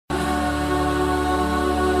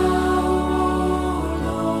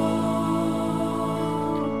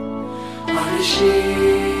shield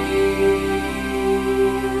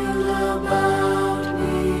about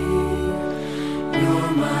me.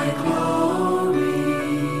 You're my glory.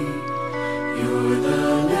 You're the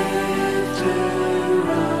lifter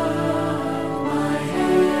of my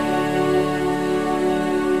head.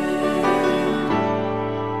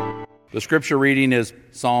 The scripture reading is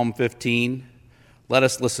Psalm 15. Let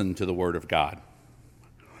us listen to the word of God.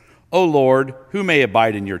 O Lord, who may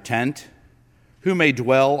abide in your tent? Who may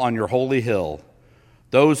dwell on your holy hill?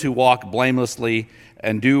 Those who walk blamelessly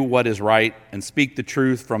and do what is right and speak the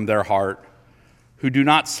truth from their heart, who do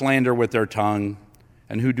not slander with their tongue,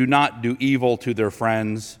 and who do not do evil to their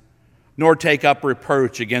friends, nor take up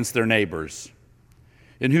reproach against their neighbors,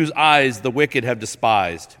 in whose eyes the wicked have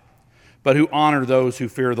despised, but who honor those who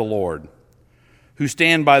fear the Lord, who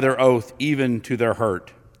stand by their oath even to their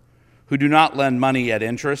hurt, who do not lend money at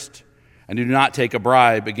interest, and do not take a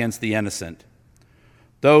bribe against the innocent.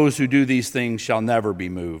 Those who do these things shall never be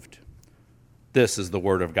moved. This is the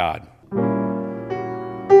word of God.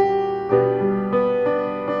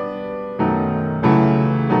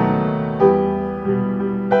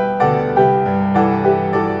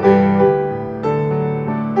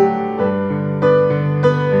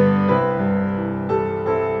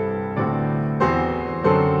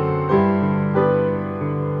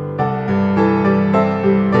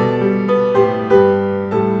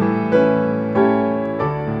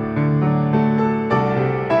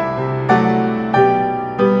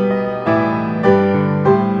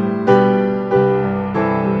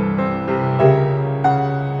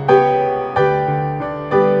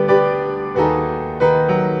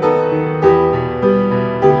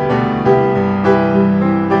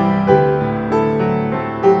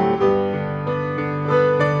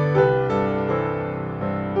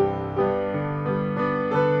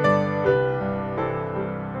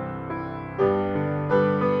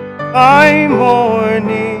 By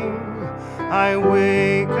morning I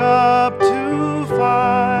wake up to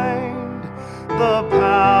find the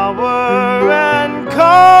power and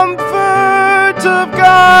comfort of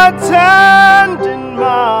God's hand in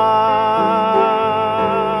mine.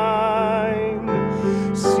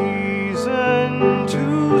 Season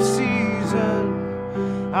to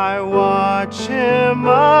season I watch Him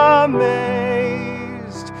amazed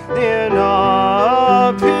in awe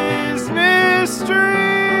of His mystery,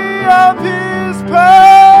 of His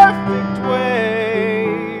perfect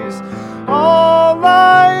ways. All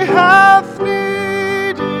I have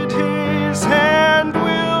needed His hand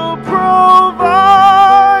will provide.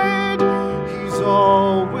 He's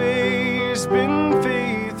always been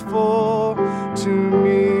faithful to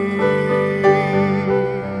me.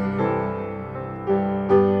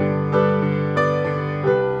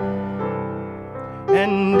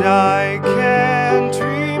 And I can't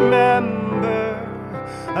remember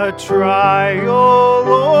a trial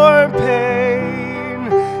or pain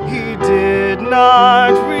He did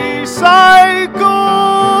not recycle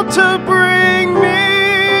to bring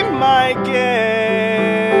me my gain.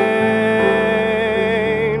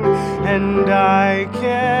 And I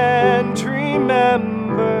can't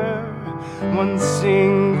remember one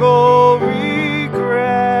single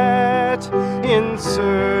regret in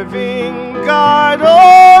serving God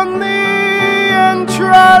only and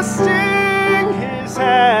trusting His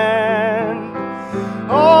hand.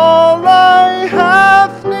 All I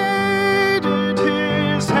have needed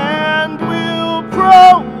His hand will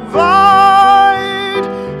provide.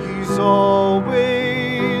 He's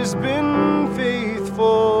always been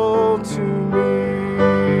faithful to me.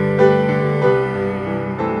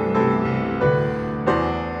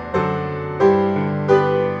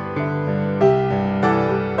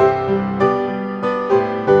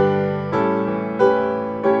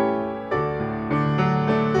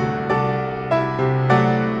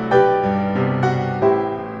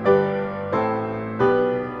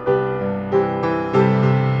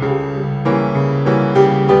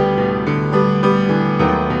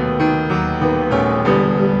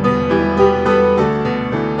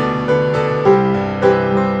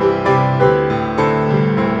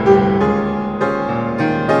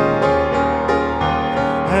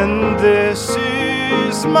 And this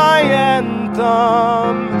is my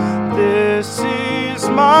anthem, this is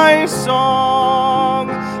my song,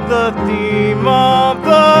 the theme of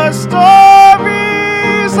the stories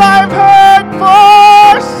I've heard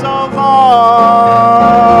for so long.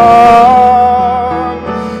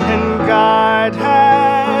 And God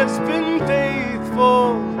has been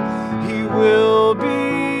faithful, He will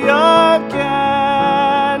be again.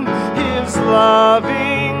 His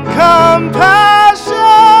loving compassion,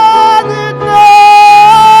 it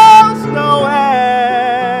knows no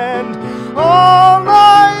end. All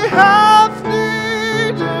I have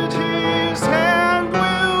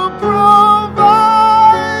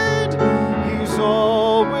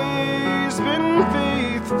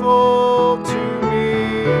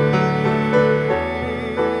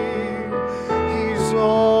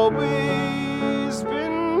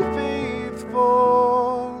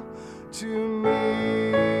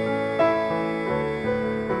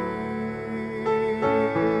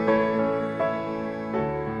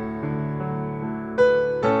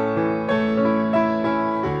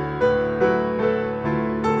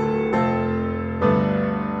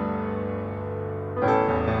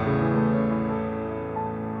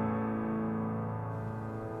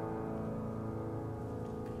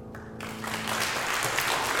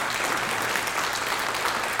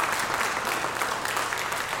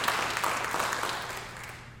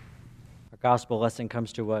gospel lesson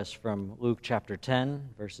comes to us from Luke chapter 10,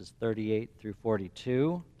 verses 38 through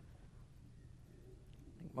 42.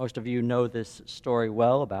 Most of you know this story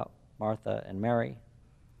well about Martha and Mary.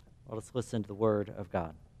 Well, let's listen to the word of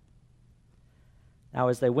God. Now,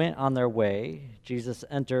 as they went on their way, Jesus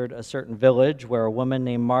entered a certain village where a woman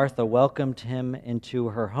named Martha welcomed him into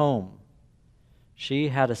her home. She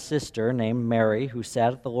had a sister named Mary who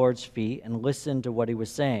sat at the Lord's feet and listened to what he was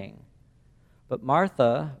saying. But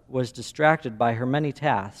Martha was distracted by her many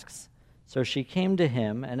tasks, so she came to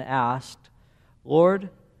him and asked, "Lord,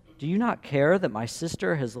 do you not care that my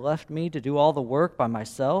sister has left me to do all the work by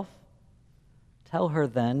myself? Tell her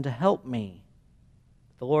then to help me."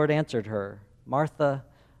 The Lord answered her, "Martha,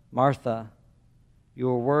 Martha, you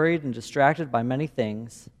are worried and distracted by many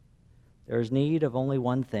things. There is need of only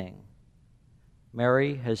one thing.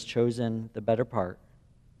 Mary has chosen the better part,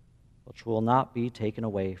 which will not be taken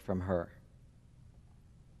away from her."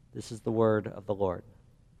 This is the word of the Lord.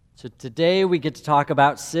 So today we get to talk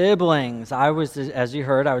about siblings. As you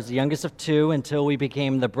heard, I was the youngest of two until we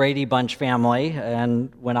became the Brady Bunch family.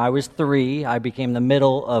 And when I was 3, I became the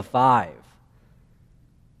middle of 5.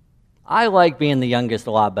 I like being the youngest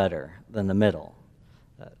a lot better than the middle.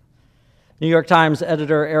 New York Times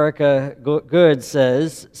editor Erica Good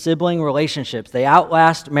says, sibling relationships, they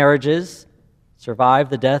outlast marriages, survive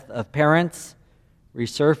the death of parents,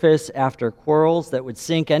 resurface after quarrels that would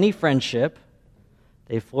sink any friendship.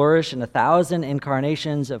 They flourish in 1,000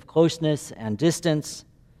 incarnations of closeness and distance,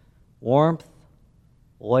 warmth,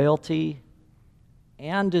 loyalty,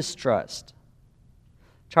 and distrust.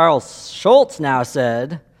 Charles Schultz now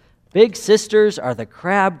said, "Big sisters are the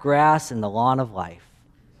crabgrass in the lawn of life."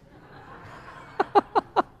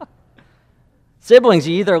 Siblings,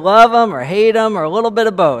 you either love them or hate them or a little bit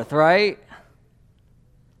of both, right?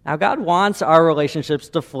 Now, God wants our relationships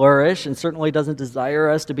to flourish and certainly doesn't desire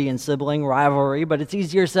us to be in sibling rivalry, but it's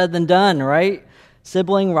easier said than done, right?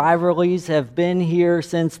 Sibling rivalries have been here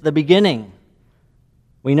since the beginning.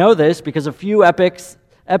 We know this because a few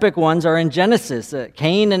epic ones are in Genesis,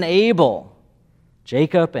 Cain and Abel,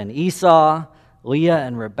 Jacob and Esau, Leah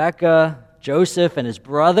and Rebekah, Joseph and his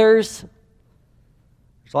brothers.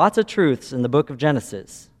 There's lots of truths in the book of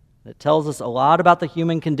Genesis that tells us a lot about the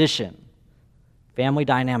human condition. Family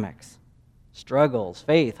dynamics, struggles,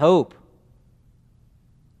 faith, hope.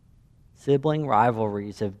 Sibling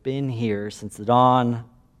rivalries have been here since the dawn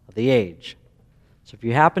of the age. So if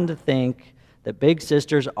you happen to think that big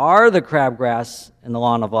sisters are the crabgrass in the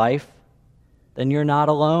lawn of life, then you're not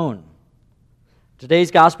alone.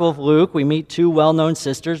 Today's Gospel of Luke, we meet 2 well-known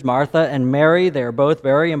sisters, Martha and Mary. They are both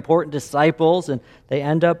very important disciples, and they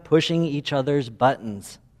end up pushing each other's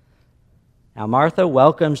buttons. Now, Martha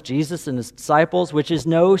welcomes Jesus and his disciples, which is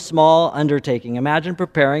no small undertaking. Imagine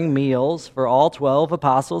preparing meals for all 12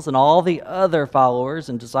 apostles and all the other followers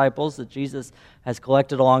and disciples that Jesus has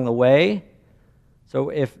collected along the way. So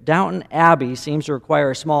if Downton Abbey seems to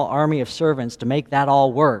require a small army of servants to make that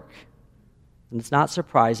all work, then it's not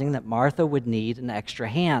surprising that Martha would need an extra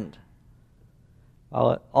hand.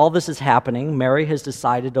 While all this is happening, Mary has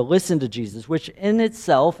decided to listen to Jesus, which in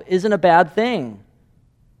itself isn't a bad thing.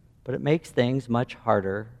 But it makes things much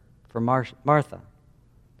harder for Martha.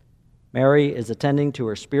 Mary is attending to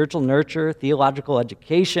her spiritual nurture, theological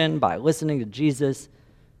education by listening to Jesus,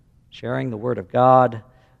 sharing the Word of God,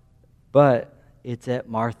 but it's at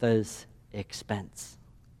Martha's expense.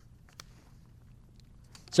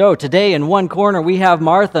 So today in one corner we have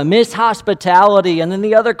Martha, Miss Hospitality, and in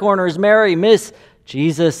the other corner is Mary, Miss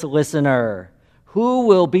Jesus Listener. Who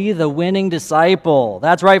will be the winning disciple?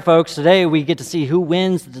 That's right, folks. Today we get to see who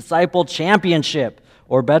wins the disciple championship,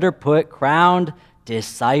 or better put, crowned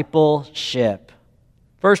discipleship.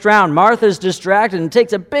 First round, Martha's distracted and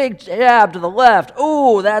takes a big jab to the left.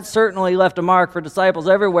 Ooh, that certainly left a mark for disciples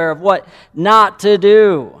everywhere of what not to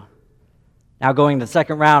do. Now going to the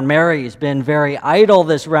second round, Mary's been very idle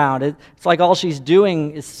this round. It's like all she's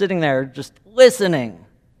doing is sitting there just listening.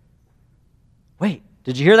 Wait.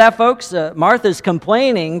 Did you hear that, folks? Martha's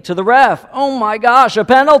complaining to the ref. Oh my gosh, a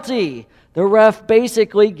penalty. The ref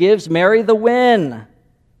basically gives Mary the win.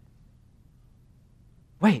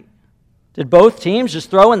 Wait, did both teams just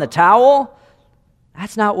throw in the towel?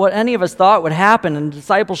 That's not what any of us thought would happen in the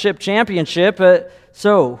discipleship championship.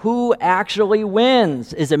 So who actually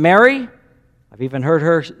wins? Is it Mary? I've even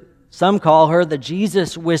heard some call her the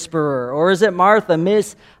Jesus whisperer. Or is it Martha,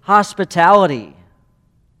 Miss Hospitality?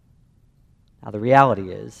 Now, the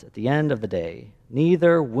reality is, at the end of the day,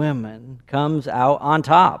 neither woman comes out on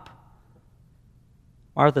top.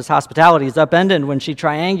 Martha's hospitality is upended when she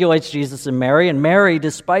triangulates Jesus and Mary,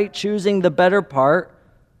 despite choosing the better part,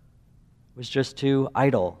 was just too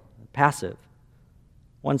idle. passive.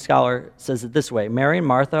 One scholar says it this way: Mary and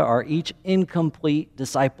Martha are each incomplete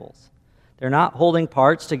disciples. They're not holding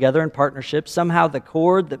parts together in partnership. Somehow the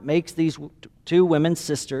cord that makes these two women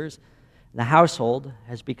sisters in the household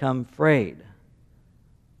has become frayed.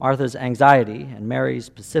 Martha's anxiety and Mary's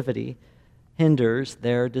passivity hinders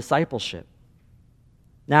their discipleship.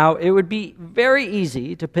 Now, it would be very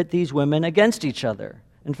easy to pit these women against each other.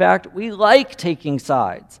 In fact, we like taking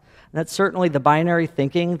sides. And that's certainly the binary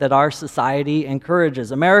thinking that our society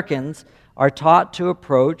encourages. Americans are taught to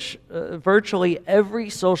approach virtually every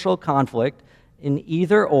social conflict in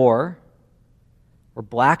either or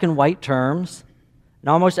black and white terms, in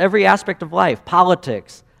almost every aspect of life: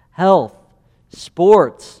 politics, health,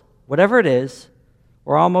 sports, whatever it is.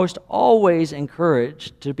 We're almost always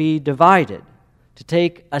encouraged to be divided, to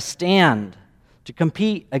take a stand, to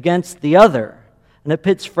compete against the other. And it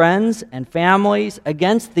pits friends and families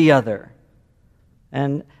against the other.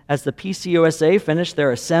 And as the PCUSA finished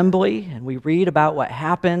their assembly and we read about what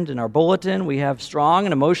happened in our bulletin, we have strong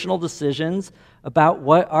and emotional decisions about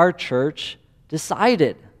what our church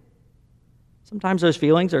decided. Sometimes those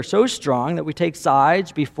feelings are so strong that we take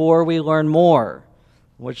sides before we learn more,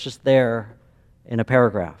 what's just there in a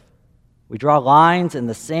paragraph. We draw lines in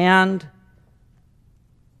the sand.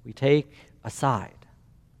 We take a side.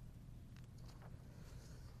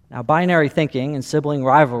 Now, binary thinking and sibling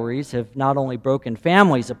rivalries have not only broken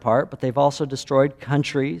families apart, but they've also destroyed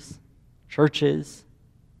countries, churches,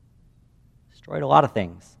 destroyed a lot of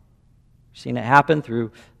things. We've seen it happen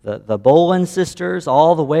through the Boland sisters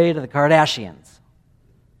all the way to the Kardashians.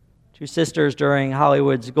 Two sisters during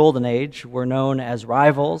Hollywood's golden age were known as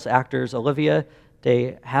rivals, actors Olivia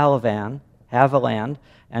de Havilland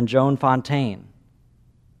and Joan Fontaine.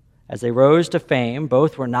 As they rose to fame,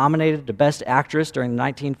 both were nominated to Best Actress during the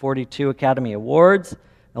 1942 Academy Awards.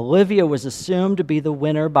 Olivia was assumed to be the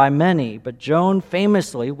winner by many, but Joan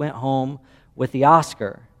famously went home with the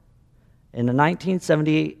Oscar. In a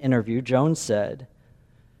 1978 interview, Joan said,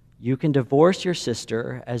 "You can divorce your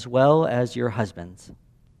sister as well as your husband's.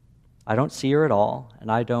 I don't see her at all, and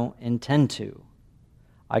I don't intend to.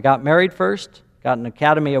 I got married first, got an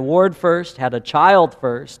Academy Award first, had a child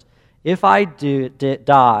first. If I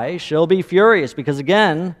die, she'll be furious because,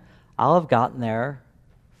 again, I'll have gotten there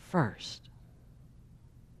first."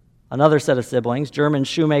 Another set of siblings, German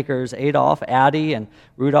shoemakers Adolf Addy and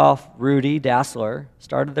Rudolf Rudy Dassler,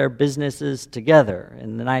 started their businesses together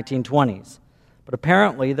in the 1920s. But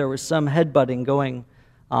apparently there was some headbutting going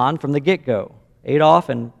on from the get-go. Adolf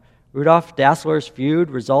and Rudolf Dassler's feud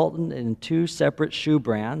resulted in two separate shoe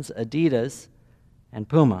brands, Adidas and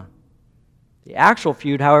Puma. The actual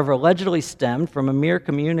feud, however, allegedly stemmed from a mere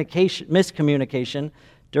miscommunication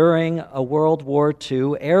during a World War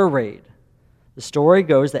II air raid. The story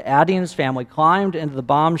goes that Addy and his family climbed into the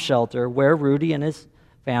bomb shelter where Rudy and his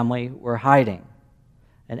family were hiding.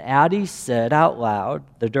 And Addy said out loud,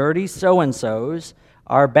 "The dirty so-and-sos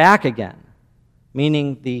are back again,"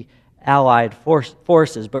 meaning the Allied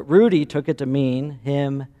forces. But Rudy took it to mean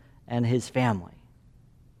him and his family.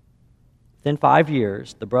 Within 5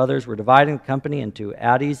 years, the brothers were dividing the company into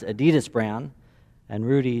Addy's Adidas brand and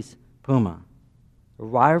Rudy's Puma. The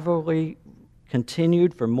rivalry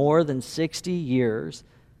continued for more than 60 years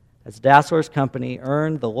as Dassler's company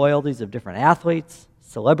earned the loyalties of different athletes,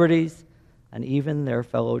 celebrities, and even their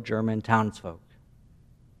fellow German townsfolk.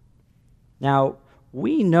 Now,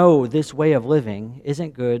 we know this way of living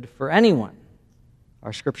isn't good for anyone.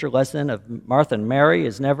 Our scripture lesson of Martha and Mary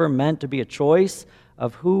is never meant to be a choice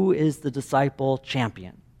of who is the disciple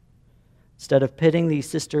champion. Instead of pitting these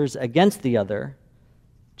sisters against the other,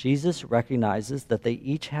 Jesus recognizes that they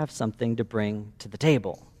each have something to bring to the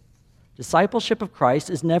table. Discipleship of Christ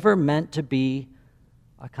is never meant to be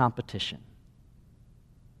a competition.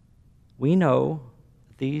 We know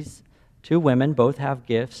that these two women both have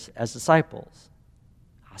gifts as disciples.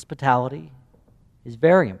 Hospitality is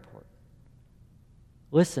very important.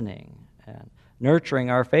 Listening and nurturing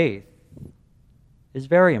our faith is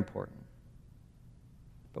very important.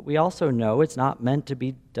 But we also know it's not meant to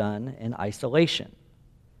be done in isolation.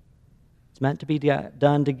 It's meant to be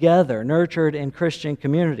done together, nurtured in Christian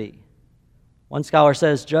community. One scholar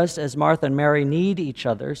says, just as Martha and Mary need each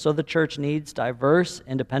other, so the church needs diverse,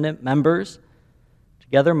 independent members.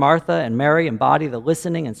 Together, Martha and Mary embody the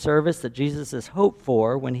listening and service that Jesus has hoped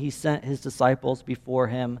for when he sent his disciples before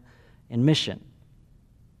him in mission.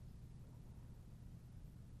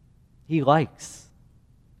 He likes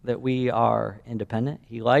that we are independent.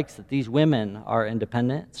 He likes that these women are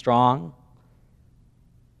independent, strong.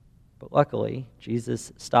 But luckily,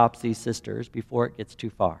 Jesus stops these sisters before it gets too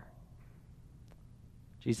far.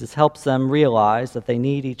 Jesus helps them realize that they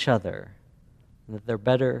need each other and that they're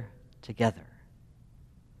better together.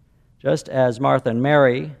 Just as Martha and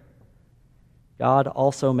Mary, God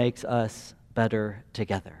also makes us better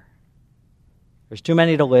together. There's too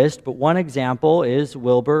many to list, but one example is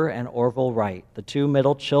Wilbur and Orville Wright, the two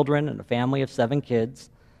middle children in a family of 7 kids.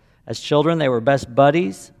 As children, they were best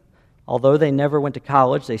buddies. Although they never went to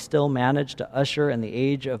college, they still managed to usher in the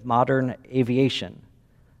age of modern aviation.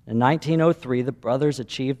 In 1903, the brothers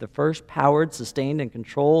achieved the first powered, sustained, and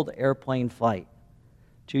controlled airplane flight.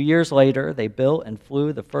 2 years later, they built and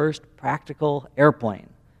flew the first practical airplane.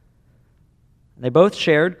 They both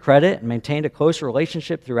shared credit and maintained a close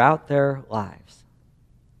relationship throughout their lives.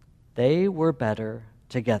 They were better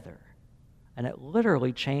together, and it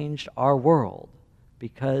literally changed our world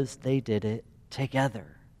because they did it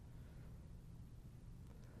together.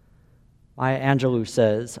 Maya Angelou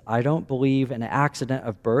says, "I don't believe an accident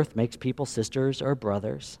of birth makes people sisters or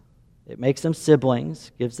brothers. It makes them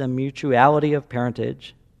siblings, gives them mutuality of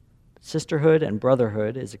parentage. Sisterhood and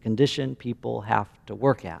brotherhood is a condition people have to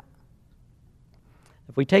work at."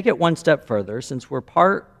 If we take it one step further, since we're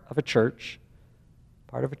part of a church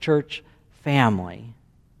family,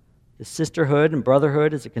 the sisterhood and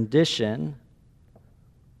brotherhood is a condition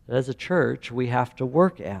that as a church we have to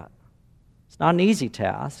work at. It's not an easy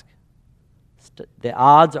task. The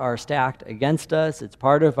odds are stacked against us. It's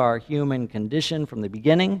part of our human condition from the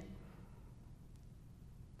beginning.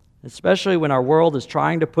 Especially when our world is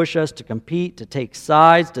trying to push us to compete, to take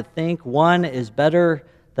sides, to think one is better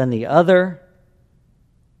than the other.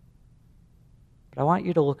 But I want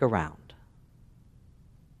you to look around.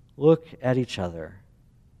 Look at each other.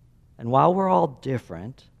 And while we're all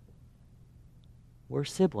different, we're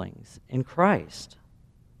siblings in Christ.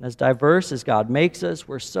 And as diverse as God makes us,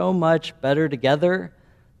 we're so much better together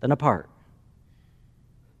than apart.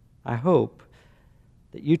 I hope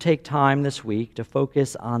that you take time this week to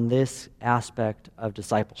focus on this aspect of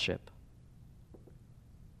discipleship.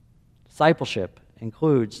 Discipleship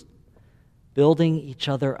includes building each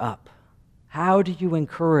other up. How do you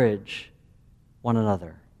encourage one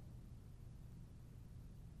another?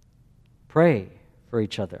 Pray for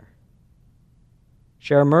each other.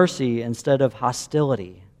 Share mercy instead of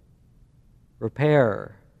hostility.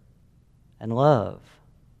 Repair and love.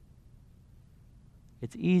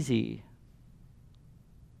 It's easy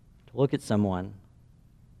to look at someone,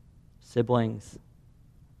 siblings,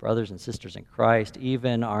 brothers and sisters in Christ,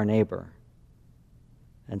 even our neighbor,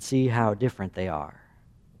 and see how different they are.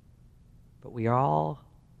 But we are all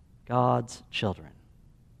God's children.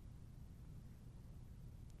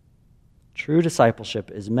 True discipleship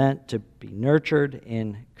is meant to be nurtured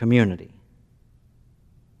in community.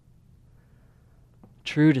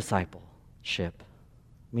 True discipleship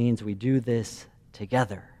means we do this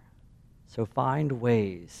together. So find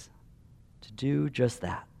ways to do just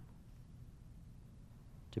that.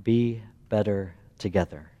 To be better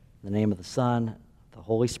together. In the name of the Son, the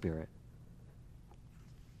Holy Spirit,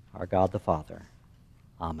 our God the Father.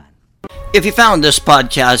 Amen. If you found this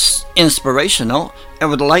podcast inspirational and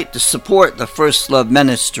would like to support the First Love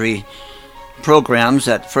Ministry programs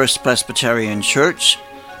at First Presbyterian Church,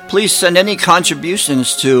 please send any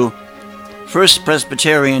contributions to First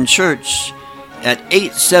Presbyterian Church at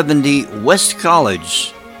 870 West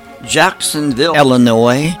College, Jacksonville,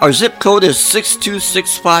 Illinois. Our zip code is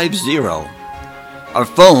 62650. Our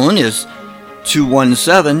phone is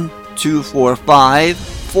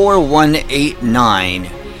 217-245-4189.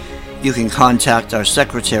 You can contact our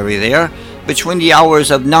secretary there between the hours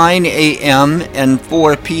of 9 a.m. and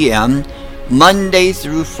 4 p.m., Monday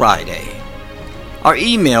through Friday. Our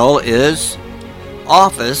email is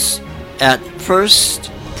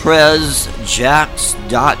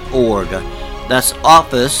office@firstpresjax.org. That's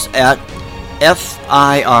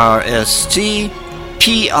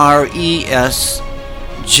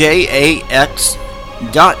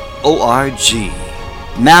office@firstpresjax.org.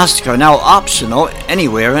 Masks are now optional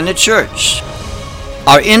anywhere in the church.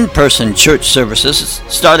 Our in-person church services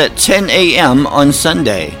start at 10 a.m. on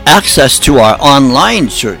Sunday. Access to our online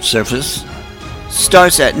church service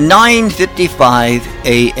starts at 9:55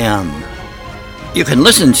 a.m. You can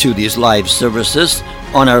listen to these live services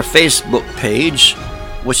on our Facebook page,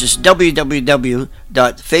 which is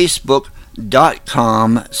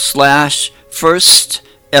www.facebook.com/first, FIRST,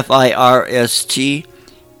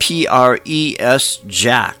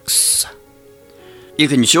 You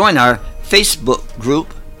can join our Facebook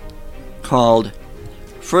group called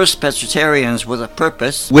First Presbyterians with a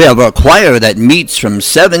Purpose. We have a choir that meets from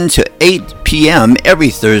 7 to 8 p.m. every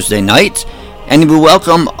Thursday night, and we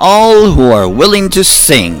welcome all who are willing to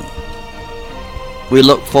sing. We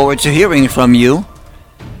look forward to hearing from you.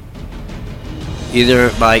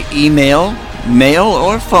 either by email, mail,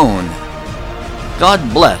 or phone.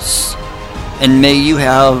 God bless, and may you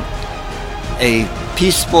have a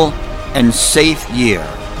peaceful and safe year.